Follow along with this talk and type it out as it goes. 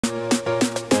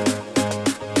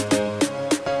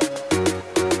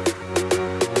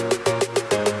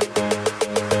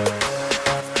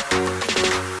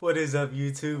is up,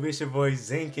 YouTube? It's your boy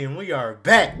Zink, and we are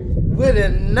back with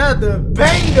another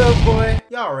banger, boy.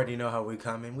 Y'all already know how we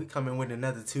coming. We coming with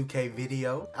another 2K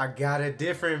video. I got a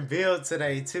different build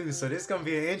today too, so this gonna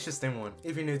be an interesting one.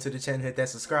 If you're new to the channel, hit that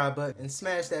subscribe button and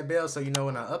smash that bell so you know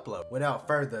when I upload. Without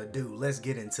further ado, let's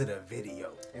get into the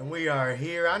video. And we are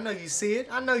here. I know you see it.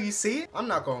 I know you see it. I'm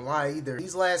not gonna lie either.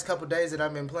 These last couple days that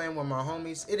I've been playing with my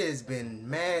homies, it has been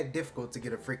mad difficult to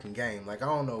get a freaking game. Like, I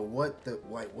don't know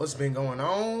what's been going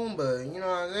on, but you know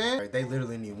what I'm saying? Like, they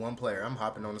literally need one player. I'm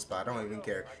hopping on the spot. I don't even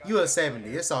care. You a 70.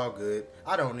 It's all good.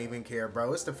 I don't even care,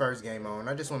 bro. It's the first game on.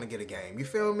 I just want to get a game. You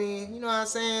feel me? You know what I'm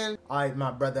saying? All right,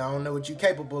 my brother. I don't know what you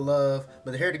capable of,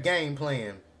 but here the game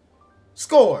playing.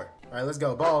 Score. All right, let's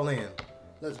go. Ball in.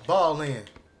 Let's ball in.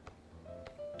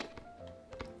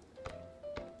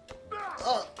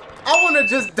 I want to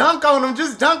just dunk on him.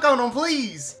 Just dunk on him,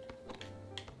 please.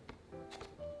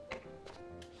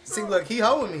 See, look, he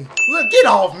holding me. Look, get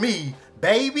off me,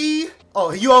 baby.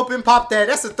 Oh, you open, pop that.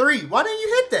 That's a 3. Why didn't you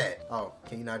hit that? Oh,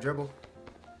 can you not dribble?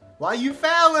 Why you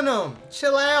fouling him?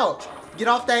 Chill out. Get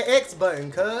off that X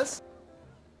button, cuz.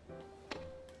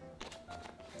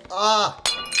 Ah,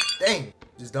 dang.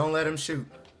 Just don't let him shoot.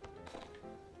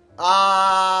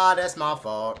 Ah, that's my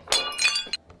fault.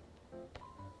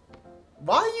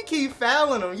 Why you keep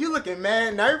fouling him? You looking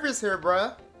mad nervous here,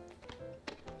 bruh.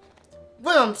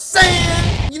 What I'm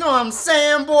saying? You know what I'm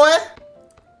saying, boy?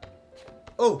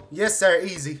 Oh, yes, sir.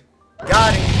 Easy.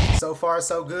 Got him. So far,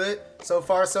 so good. So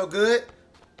far, so good.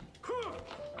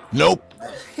 Nope.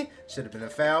 Should have been a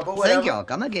foul, but whatever. Thank y'all.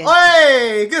 Come again.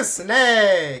 Hey, good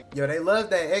snag. Yo, they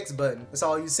love that X button. That's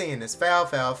all you seeing is foul,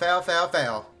 foul, foul, foul,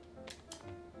 foul.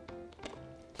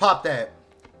 Pop that.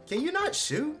 Can you not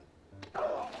shoot?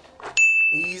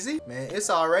 Easy. Man, it's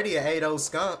already an 8-0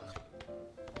 skunk.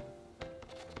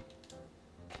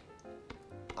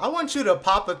 I want you to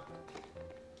pop a...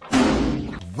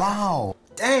 Wow.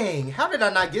 Dang, how did I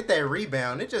not get that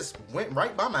rebound? It just went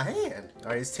right by my hand. All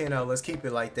right, it's 10-0. Let's keep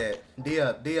it like that. D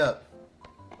up, D up.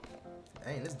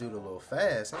 Dang, this dude a little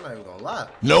fast. I'm not even gonna lie.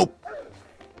 Nope.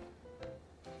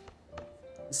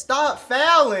 Stop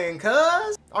fouling,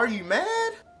 cuz. Are you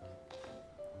mad?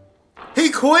 He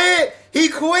quit. He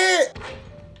quit.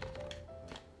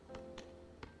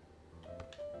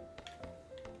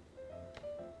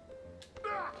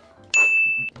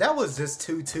 That was just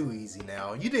too easy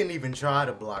now. You didn't even try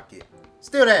to block it.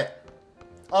 Still that.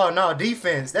 Oh, no,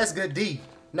 defense. That's good D.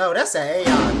 No, that's an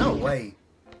AI. No way.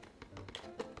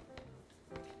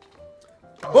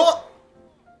 Boy.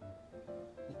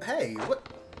 Hey, what?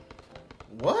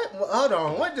 What? Hold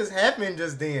on. What just happened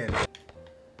just then?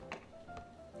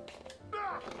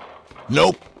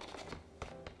 Nope.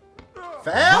 Foul?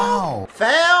 Wow.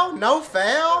 Foul? No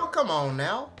foul? Come on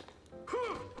now.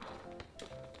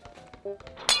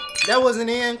 That wasn't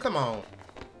in? Come on.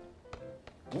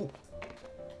 Ooh.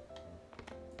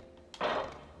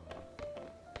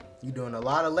 You doing a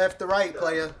lot of left to right,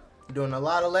 player. You doing a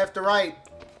lot of left to right.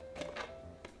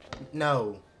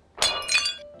 No.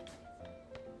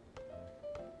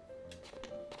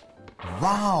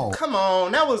 Wow. Come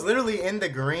on. That was literally in the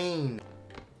green.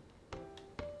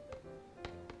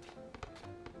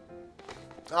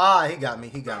 Ah, he got me.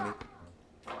 He got me.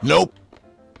 Nope.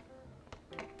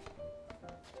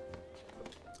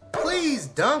 Please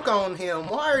dunk on him.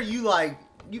 Why are you like,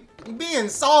 you being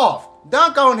soft?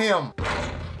 Dunk on him.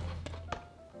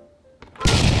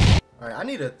 All right, I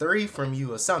need a 3 from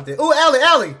you or something. Ooh,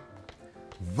 Allie.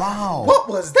 Wow. What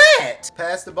was that?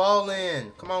 Pass the ball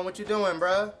in. Come on, what you doing,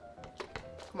 bruh?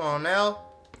 Come on now.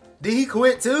 Did he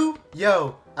quit too?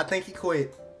 Yo, I think he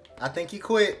quit. I think he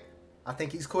quit. I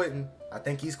think he's quitting. I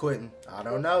think he's quitting. I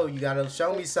don't know. You gotta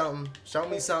show me something. Show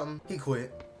me something. He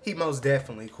quit. He most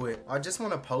definitely quit. I just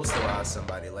want to posterize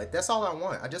somebody. Like, that's all I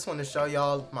want. I just want to show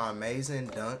y'all my amazing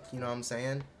dunk. You know what I'm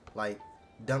saying? Like,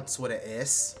 dunks with an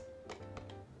S.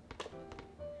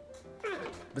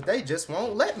 But they just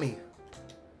won't let me.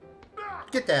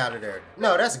 Get that out of there.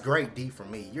 No, that's great D for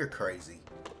me. You're crazy.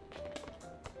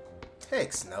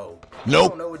 Heck no. Nope. I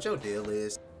don't know what your deal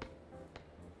is.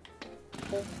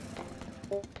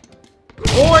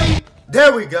 Boy,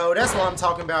 there we go. That's what I'm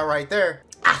talking about right there.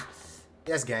 Ah,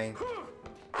 that's game.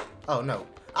 Oh, no.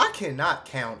 I cannot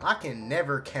count. I can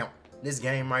never count this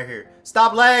game right here.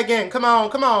 Stop lagging. Come on,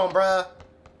 bruh.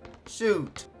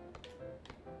 Shoot.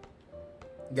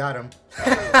 Got him.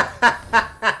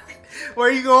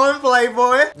 Where you going,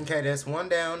 playboy? Okay, that's one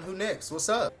down. Who next? What's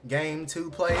up? Game 2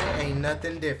 player ain't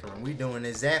nothing different. We doing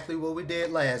exactly what we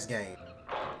did last game.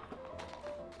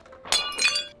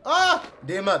 Ah!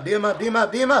 D him up. He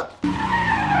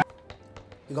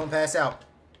gonna pass out.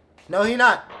 No, he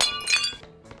not.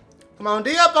 Come on,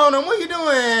 D up on him. What you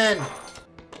doing?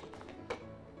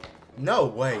 No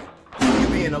way. You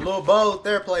being a little bold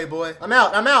there, Playboy. I'm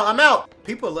out, I'm out, I'm out.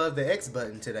 People love the X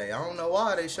button today. I don't know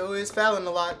why. They sure is fouling a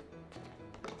lot.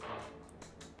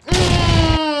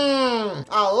 I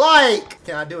like.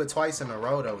 Can I do it twice in a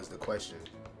row, though, is the question.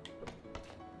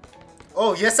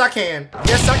 Oh, yes, I can.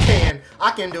 Yes, I can.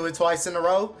 I can do it twice in a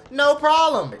row. No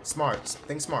problem. Smart.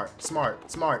 Think smart.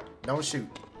 Smart. Smart. Don't shoot.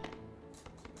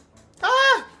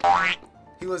 Ah!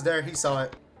 He was there. He saw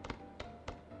it.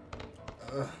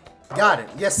 Got it.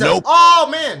 Yes, sir. Nope. Oh,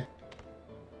 man.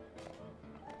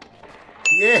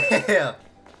 Yeah.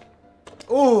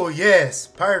 Oh, yes.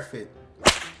 Perfect.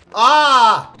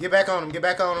 Ah! Get back on him. Get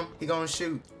back on him. He gonna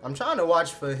shoot. I'm trying to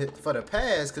watch for the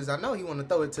pass because I know he want to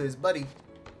throw it to his buddy.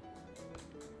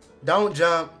 Don't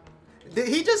jump. Did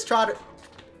he just try to...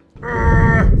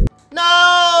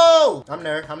 No! I'm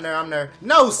there. I'm there. I'm there.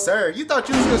 No, sir. You thought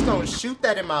you was just gonna shoot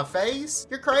that in my face?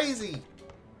 You're crazy.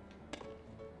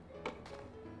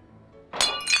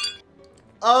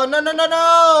 Oh, no, no, no, no!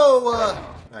 All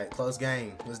right, close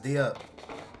game. Let's D up.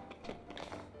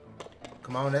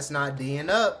 Come on, that's not D'ing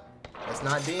up. That's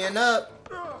not D'ing up.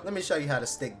 Let me show you how to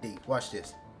stick D. Watch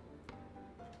this.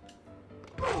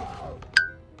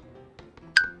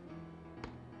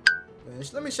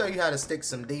 Let me show you how to stick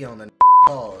some D on the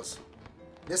pause.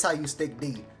 This how you stick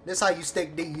D. This how you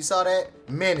stick D. You saw that?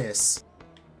 Menace.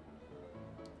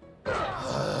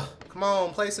 Come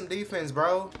on, play some defense,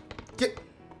 bro. Get.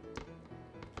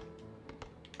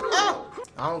 Ah!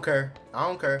 I don't care. I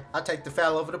don't care. I take the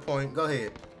foul over the point. Go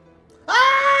ahead.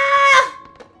 Ah!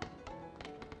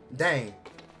 Dang.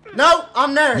 No,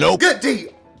 I'm there. Nope. Good D.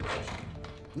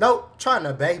 Nope. Trying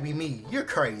to baby me. You're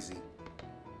crazy.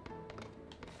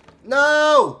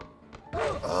 No.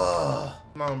 Oh,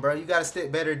 come on, bro. You gotta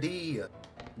stick better D.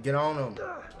 Get on him.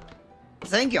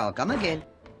 Thank y'all. Come again.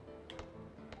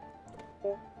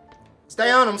 Stay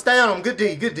on him. Stay on him. Good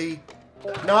D. Good D.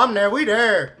 No, I'm there. We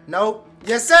there. Nope.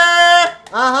 Yes, sir.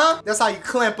 Uh-huh. That's how you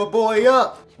clamp a boy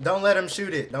up. Don't let him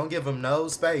shoot it. Don't give him no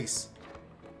space.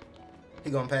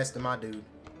 He gonna pass to my dude.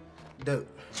 Dude.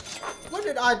 What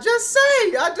did I just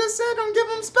say? I just said don't give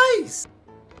him space.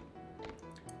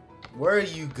 Where are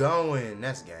you going?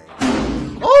 That's game.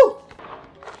 Oh!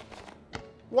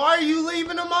 Why are you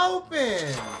leaving him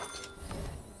open?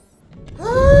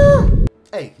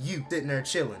 Hey, you sitting there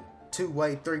chilling.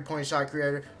 Two-way, three-point shot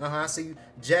creator. I see you.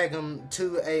 Jag him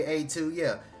 2AA2.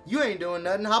 Yeah. You ain't doing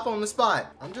nothing. Hop on the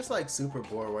spot. I'm just like super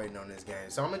bored waiting on this game.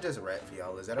 So I'm gonna just rap for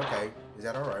y'all. Is that okay? Is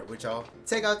that alright with y'all?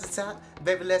 Take out the top.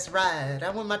 Baby, let's ride.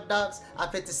 I want my dogs. I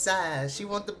fit the size. She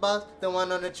want the boss. The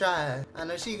one on the try. I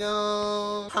know she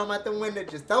gon' come out the window.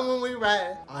 Just throw when we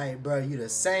ride. Alright, bro. You the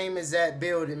same exact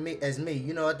build as me.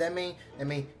 You know what that mean? That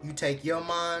mean you take your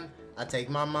mind. I take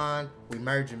my mind. We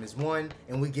merge them as one.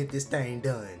 And we get this thing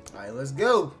done. Alright, let's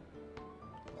go.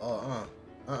 Oh,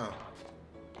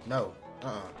 No.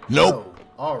 Nope. No.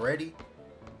 Already?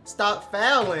 Stop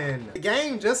fouling. The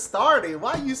game just started.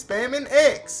 Why are you spamming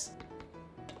X?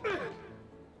 Give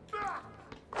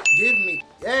me.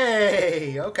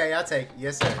 Hey. Okay, I'll take it.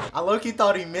 Yes, sir. I low-key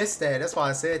thought he missed that. That's why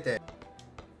I said that.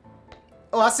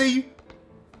 Oh, I see you.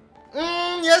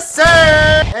 Yes,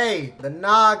 sir. Hey, the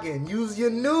noggin. Use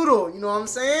your noodle. You know what I'm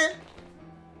saying?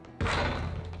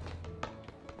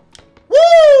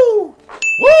 Woo!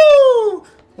 Woo!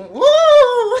 Woo!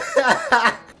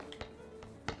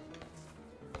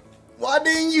 Why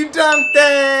didn't you dunk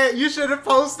that? You should have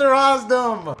posterized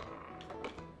them.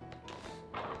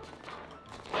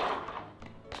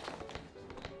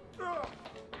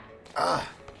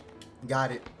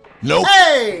 Got it. Nope.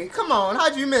 Hey, come on.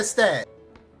 How'd you miss that?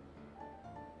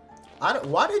 Why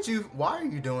are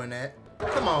you doing that?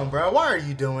 Come on, bro. Why are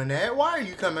you doing that? Why are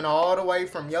you coming all the way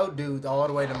from your dude all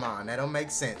the way to mine? That don't make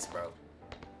sense, bro.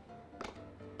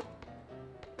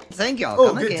 Thank y'all. Oh,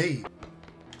 Come good again. D.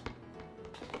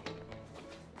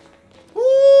 Woo!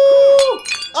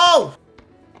 Oh!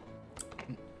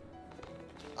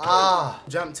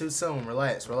 Jump too soon.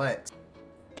 Relax, relax.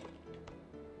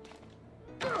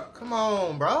 Come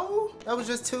on, bro. That was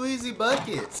just 2 easy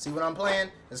buckets. See what I'm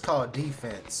playing? It's called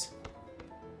defense.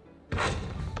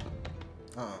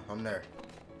 I'm there.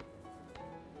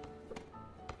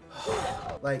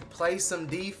 Like, play some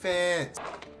defense.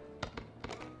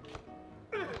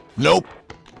 Nope.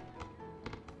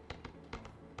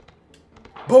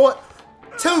 Boy,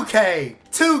 2K,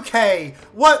 2K,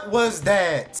 what was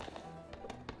that?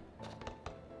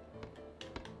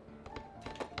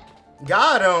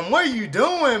 Got him. What are you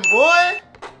doing, boy?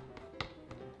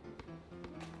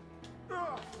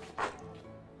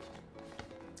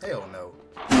 Hell no.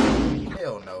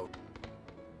 Hell no.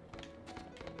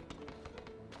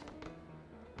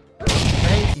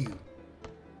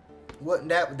 What?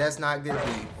 That's not good,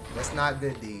 D. That's not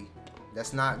good, D.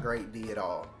 That's not great, D, at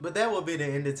all. But that will be the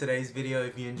end of today's video.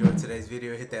 If you enjoyed today's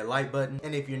video, hit that like button.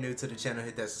 And if you're new to the channel,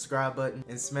 hit that subscribe button.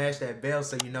 And smash that bell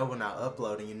so you know when I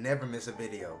upload and you never miss a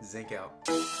video. Zink out.